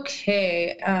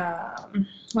 Okay,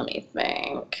 let me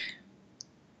think.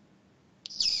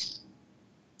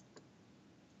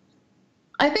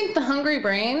 I think The Hungry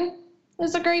Brain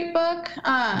is a great book.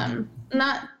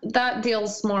 That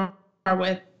deals more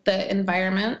with the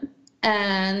environment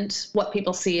and what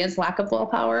people see as lack of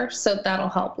willpower. So that'll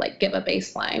help like give a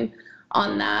baseline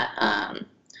on that.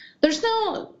 There's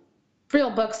no real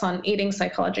books on eating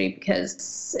psychology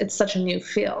because it's such a new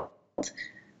field.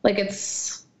 Like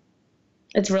it's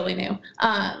really new.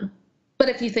 But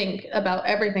if you think about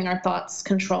everything, our thoughts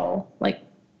control like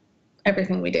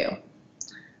everything we do.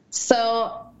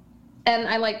 So, and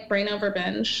I like Brain Over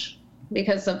Binge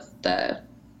because of the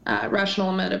rational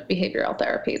emotive behavioral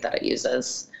therapy that it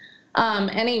uses.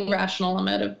 Any rational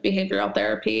emotive behavioral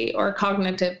therapy or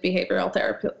cognitive behavioral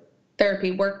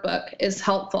therapy workbook is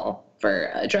helpful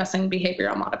for addressing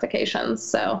behavioral modifications.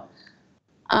 So,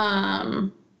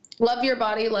 Love Your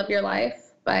Body, Love Your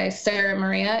Life by Sarah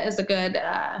Maria is a good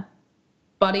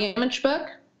body image book.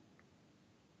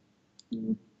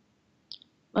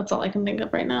 That's all I can think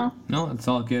of right now. No, it's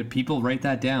all good. People write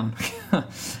that down.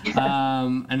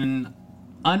 And then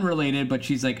unrelated, but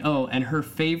she's like, oh, and her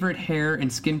favorite hair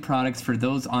and skin products for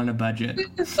those on a budget.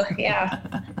 Yeah.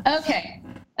 Okay.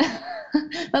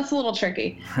 That's a little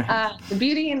tricky. Right. The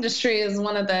beauty industry is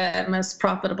one of the most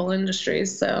profitable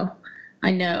industries, so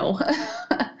I know.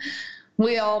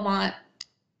 We all want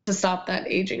to stop that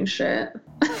aging shit,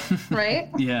 right?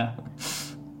 Yeah.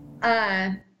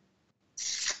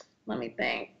 Let me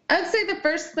think. I'd say the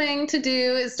first thing to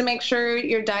do is to make sure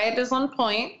your diet is on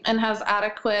point and has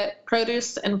adequate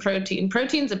produce and protein.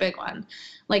 Protein's a big one.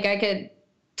 Like I could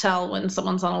tell when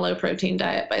someone's on a low protein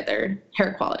diet by their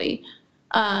hair quality.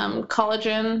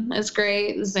 Collagen is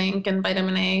great, zinc and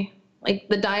vitamin A. Like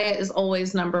the diet is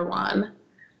always number one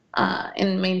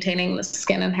in maintaining the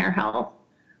skin and hair health.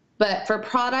 But for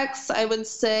products, I would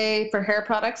say for hair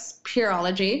products,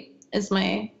 Pureology is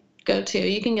my go-to.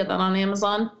 You can get that on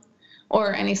Amazon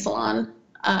or any salon.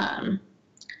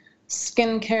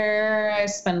 Skincare, I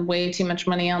spend way too much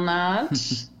money on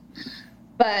that.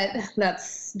 But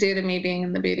that's due to me being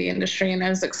in the beauty industry and I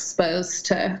was exposed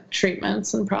to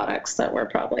treatments and products that were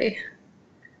probably,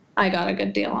 I got a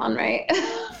good deal on, right?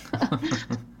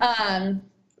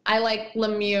 I like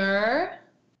Lemure,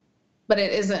 but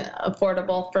it isn't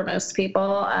affordable for most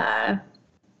people. A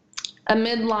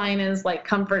midline is like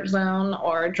Comfort Zone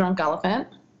or Drunk Elephant.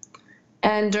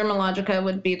 And Dermalogica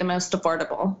would be the most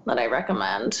affordable that I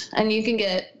recommend. And you can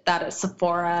get that at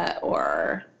Sephora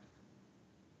or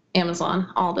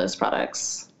Amazon, all those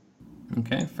products.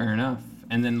 Okay, fair enough.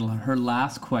 And then her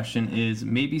last question is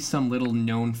maybe some little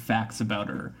known facts about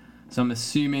her. So I'm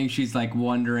assuming she's like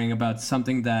wondering about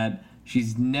something that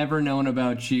she's never known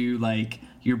about you, like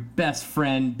your best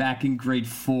friend back in grade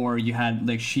 4, you had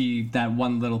like that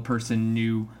one little person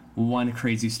knew one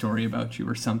crazy story about you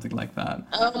or something like that.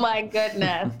 Oh my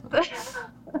goodness.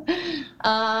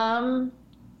 I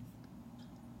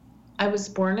was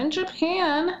born in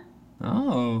Japan.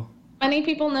 Oh. Many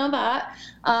people know that.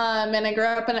 And I grew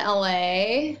up in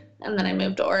LA, and then I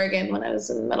moved to Oregon when I was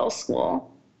in middle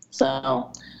school.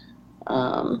 So,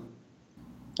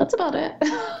 that's about it.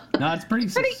 No, it's pretty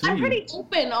sweet. I'm pretty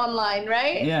open online,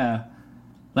 right? Yeah.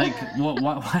 Like,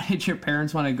 why did your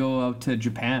parents want to go out to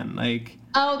Japan? Like.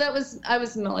 Oh, I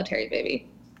was a military baby.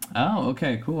 Oh,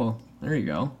 okay, cool. There you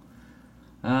go.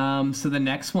 So the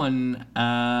next one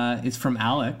is from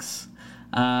Alex.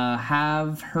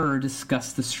 Have her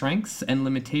discuss the strengths and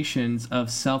limitations of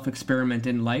self-experiment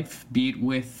in life, be it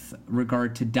with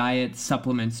regard to diet,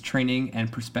 supplements, training,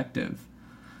 and perspective.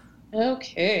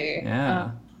 Okay.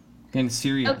 Yeah. Getting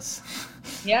serious.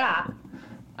 Yeah.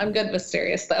 I'm good with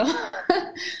serious, though.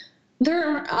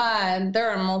 There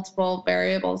are multiple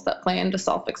variables that play into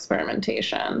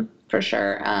self-experimentation, for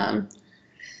sure.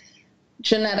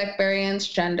 Genetic variance,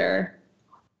 gender,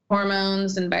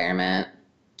 hormones, environment,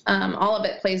 all of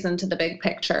it plays into the big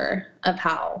picture of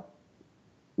how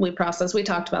we process. We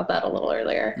talked about that a little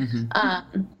earlier.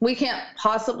 Mm-hmm. We can't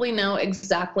possibly know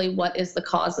exactly what is the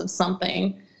cause of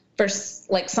something for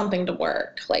like something to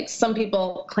work. Like some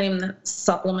people claim that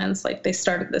supplements, like they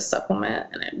started this supplement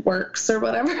and it works or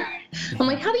whatever. I'm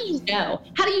like, how do you know?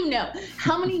 How do you know?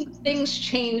 How many things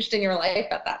changed in your life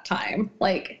at that time?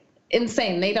 Like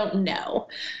insane. They don't know.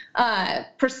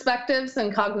 Perspectives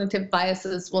and cognitive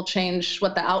biases will change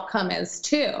what the outcome is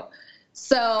too.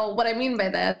 So what I mean by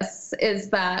this is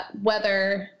that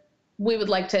whether we would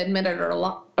like to admit it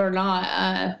or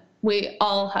not, we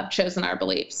all have chosen our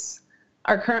beliefs.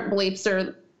 Our current beliefs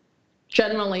are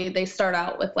generally, they start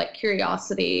out with like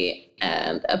curiosity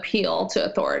and appeal to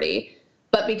authority,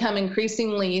 but become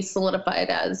increasingly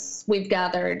solidified as we've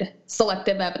gathered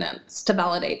selective evidence to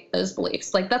validate those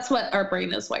beliefs. Like that's what our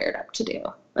brain is wired up to do.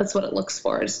 That's what it looks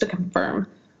for, is to confirm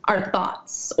our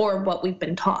thoughts or what we've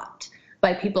been taught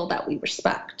by people that we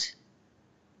respect.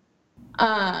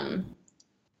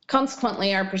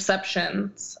 Consequently, our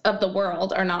perceptions of the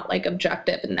world are not like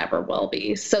objective and never will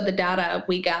be. So the data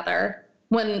we gather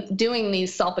when doing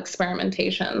these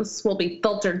self-experimentations will be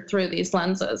filtered through these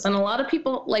lenses. And a lot of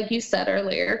people, like you said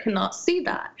earlier, cannot see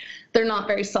that. They're not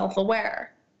very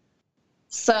self-aware.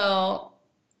 So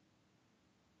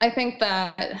I think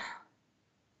that,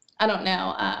 I don't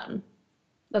know,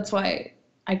 that's why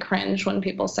I cringe when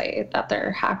people say that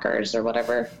they're hackers or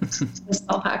whatever,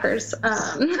 self-hackers,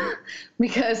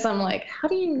 because I'm like, how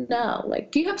do you know?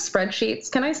 Like, do you have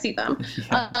spreadsheets? Can I see them?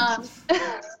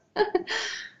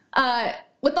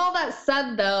 With all that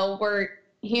said, though, we're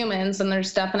humans, and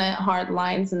there's definite hard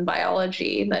lines in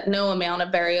biology that no amount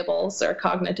of variables or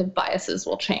cognitive biases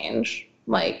will change,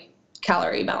 like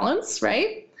calorie balance,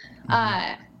 right?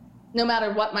 Mm-hmm. No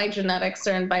matter what my genetics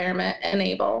or environment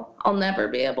enable, I'll never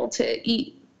be able to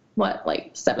eat,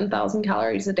 like 7,000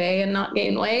 calories a day and not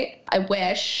gain weight. I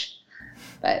wish,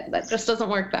 but that just doesn't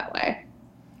work that way.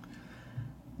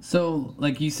 So,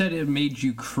 like you said, it made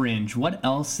you cringe. What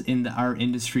else in our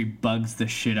industry bugs the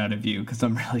shit out of you? Because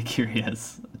I'm really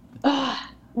curious.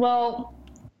 Well,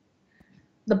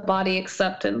 the body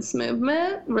acceptance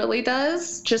movement really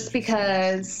does, just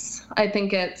because I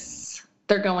think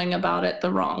they're going about it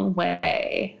the wrong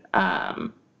way.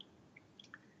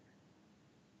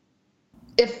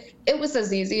 If it was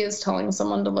as easy as telling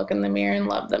someone to look in the mirror and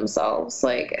love themselves,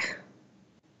 like,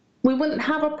 we wouldn't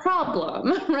have a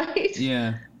problem, right?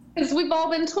 Yeah. Because we've all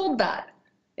been told that.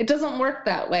 It doesn't work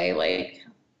that way. Like,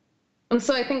 and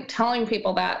so I think telling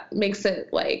people that makes it,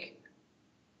 like,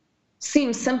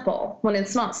 seem simple when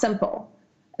it's not simple.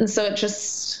 And so it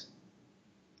just,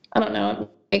 I don't know, it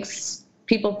makes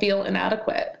people feel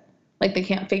inadequate. Like they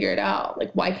can't figure it out.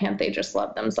 Like, why can't they just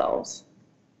love themselves?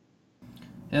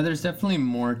 Yeah, there's definitely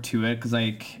more to it, because,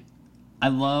 like, I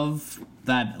love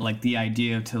that, like, the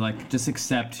idea to, like, just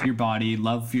accept your body,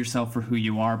 love yourself for who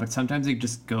you are, but sometimes it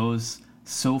just goes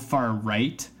so far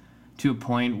right to a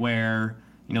point where,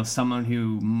 you know, someone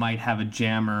who might have a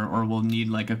jammer or will need,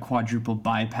 like, a quadruple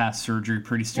bypass surgery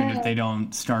pretty soon if they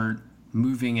don't start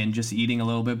moving and just eating a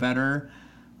little bit better.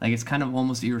 Like, it's kind of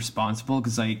almost irresponsible,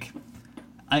 because, like,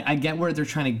 I get where they're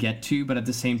trying to get to, but at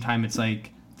the same time, it's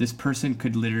like, this person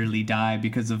could literally die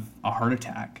because of a heart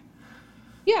attack.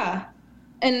 Yeah.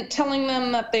 And telling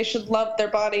them that they should love their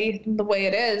body the way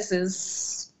it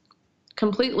is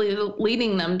completely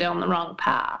leading them down the wrong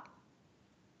path.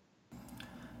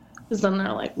 Because then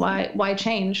they're like, why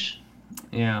change?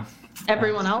 Yeah.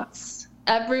 Everyone else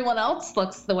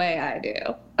looks the way I do.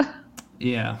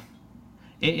 Yeah.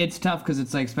 It's tough because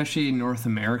it's like, especially in North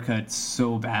America, it's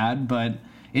so bad, but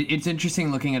it's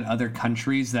interesting looking at other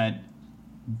countries that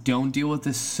don't deal with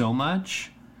this so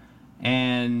much.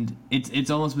 And it's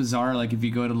almost bizarre, like, if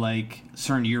you go to, like,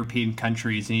 certain European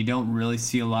countries and you don't really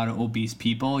see a lot of obese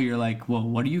people, you're like, well,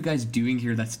 what are you guys doing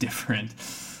here that's different?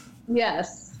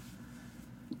 Yes.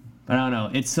 But I don't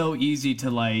know. It's so easy to,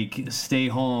 like, stay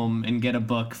home and get a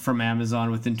book from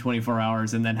Amazon within 24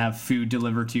 hours and then have food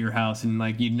delivered to your house, and,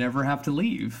 like, you never have to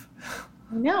leave.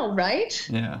 I know, right?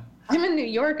 Yeah. I'm in New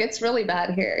York. It's really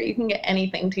bad here. You can get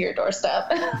anything to your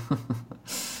doorstep.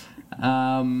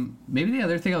 Maybe the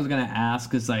other thing I was going to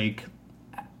ask is, like,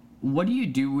 what do you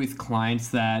do with clients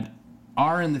that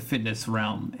are in the fitness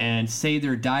realm and say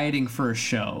they're dieting for a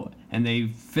show and they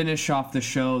finish off the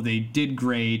show, they did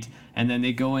great, and then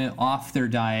they go off their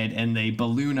diet and they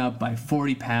balloon up by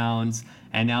 40 pounds,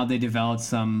 and now they develop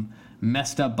some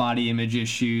messed up body image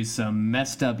issues, some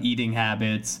messed up eating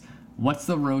habits. What's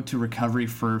the road to recovery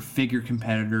for figure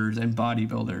competitors and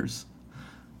bodybuilders?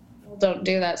 Don't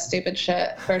do that stupid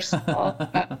shit, first of all,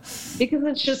 because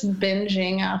it's just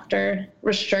binging after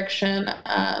restriction.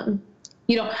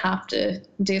 You don't have to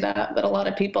do that, but a lot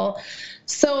of people.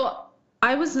 So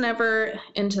I was never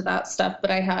into that stuff, but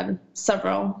I had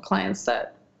several clients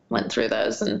that went through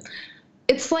those, and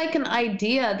it's like an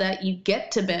idea that you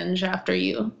get to binge after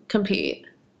you compete.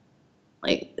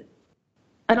 Like,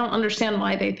 I don't understand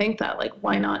why they think that. Like,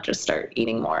 why not just start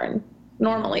eating more and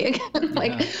normally again?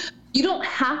 Like, yeah. You don't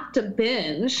have to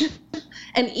binge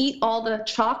and eat all the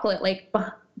chocolate. Like,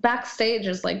 backstage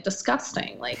is, like,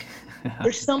 disgusting. Like,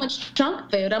 there's so much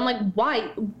junk food. I'm like,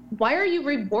 why are you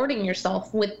rewarding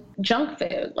yourself with junk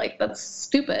food? Like, that's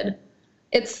stupid.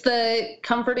 It's the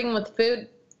comforting with food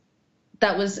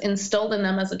that was instilled in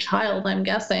them as a child, I'm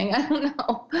guessing. I don't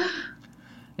know.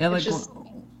 Yeah, like,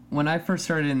 when I first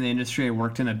started in the industry, I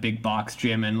worked in a big box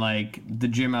gym, and, like, the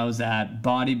gym I was at,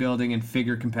 bodybuilding and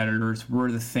figure competitors were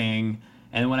the thing.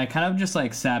 And when I kind of just,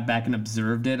 like, sat back and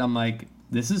observed it, I'm like,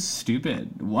 this is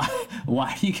stupid.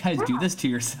 Why do you guys do this to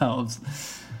yourselves?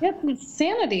 Yeah, it's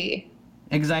insanity.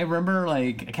 Because I remember,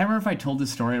 like, I can't remember if I told this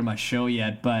story on my show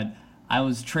yet, but I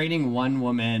was training one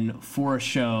woman for a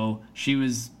show. She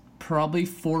was probably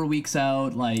 4 weeks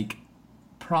out, like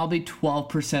probably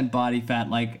 12% body fat,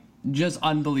 like just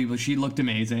unbelievable. She looked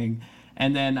amazing.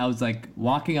 And then I was like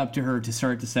walking up to her to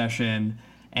start the session,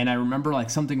 and I remember like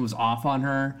something was off on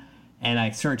her, and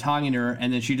I started talking to her,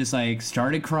 and then she just like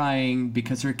started crying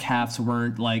because her calves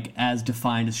weren't like as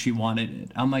defined as she wanted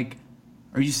it. I'm like,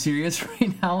 are you serious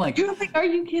right now? Like, You're like, are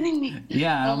you kidding me?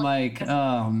 yeah, I'm like,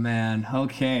 oh man,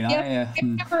 okay. Yeah,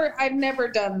 I've never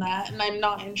done that, and I'm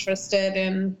not interested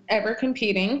in ever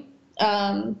competing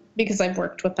because I've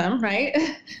worked with them, right?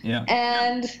 Yeah.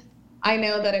 And I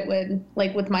know that it would,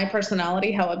 like with my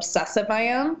personality, how obsessive I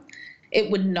am,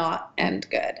 it would not end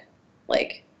good.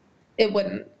 Like, it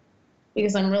wouldn't,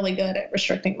 because I'm really good at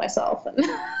restricting myself, and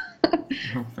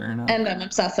Oh, fair enough. and I'm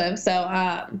obsessive. So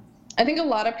I think a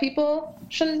lot of people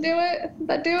shouldn't do it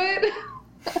that do it.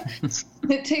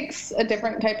 It takes a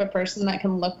different type of person that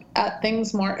can look at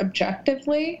things more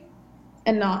objectively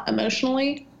and not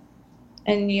emotionally.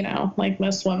 And, you know, like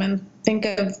most women think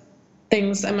of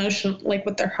things like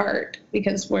with their heart,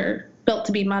 because we're built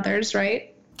to be mothers,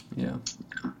 right? Yeah.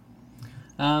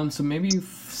 So maybe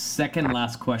second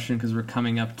last question, because we're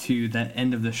coming up to that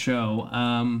end of the show.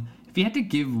 If you had to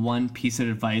give one piece of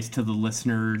advice to the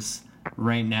listeners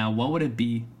right now, what would it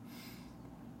be?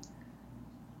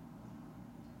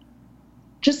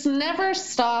 Just never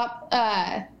stop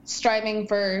striving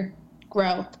for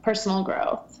growth, personal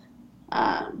growth.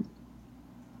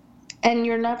 And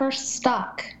you're never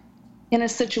stuck in a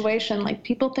situation. Like,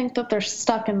 people think that they're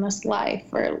stuck in this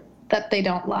life or that they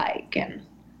don't like. And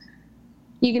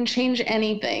you can change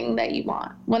anything that you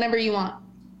want, whenever you want.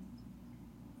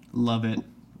 Love it.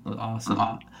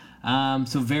 Awesome.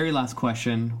 So very last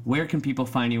question. Where can people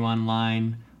find you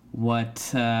online?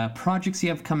 What projects you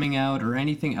have coming out, or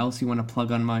anything else you want to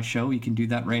plug on my show? You can do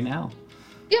that right now.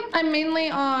 Yep, I'm mainly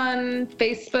on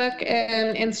Facebook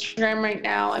and Instagram right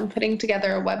now. I'm putting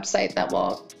together a website that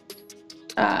will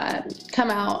come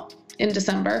out in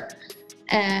December.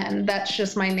 And that's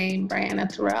just my name,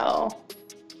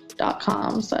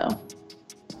 BriannaThorell.com. So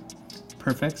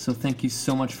Perfect. So thank you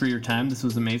so much for your time. This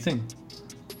was amazing.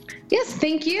 yes,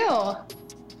 thank you.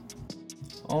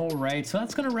 All right, so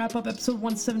that's going to wrap up episode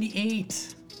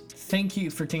 178. Thank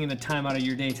you for taking the time out of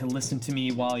your day to listen to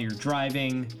me while you're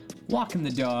driving, walking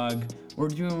the dog, or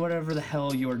doing whatever the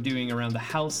hell you're doing around the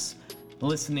house,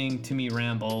 listening to me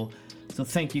ramble. So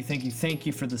thank you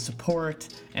for the support.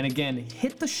 And again,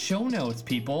 hit the show notes,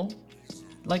 people.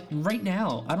 Like right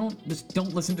now,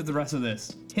 don't listen to the rest of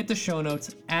this. Hit the show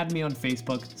notes, add me on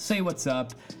Facebook, say what's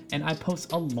up, and I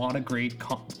post a lot of great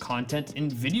content in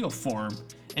video form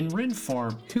and written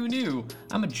form. Who knew?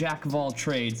 I'm a jack of all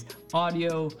trades: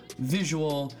 audio,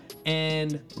 visual,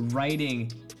 and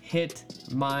writing. Hit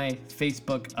my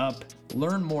Facebook up,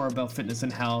 learn more about fitness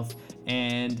and health,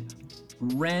 and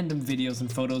random videos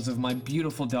and photos of my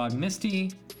beautiful dog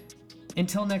Misty.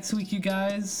 Until next week, you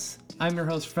guys, I'm your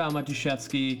host, Rafał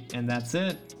Matuszewski, and that's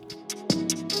it.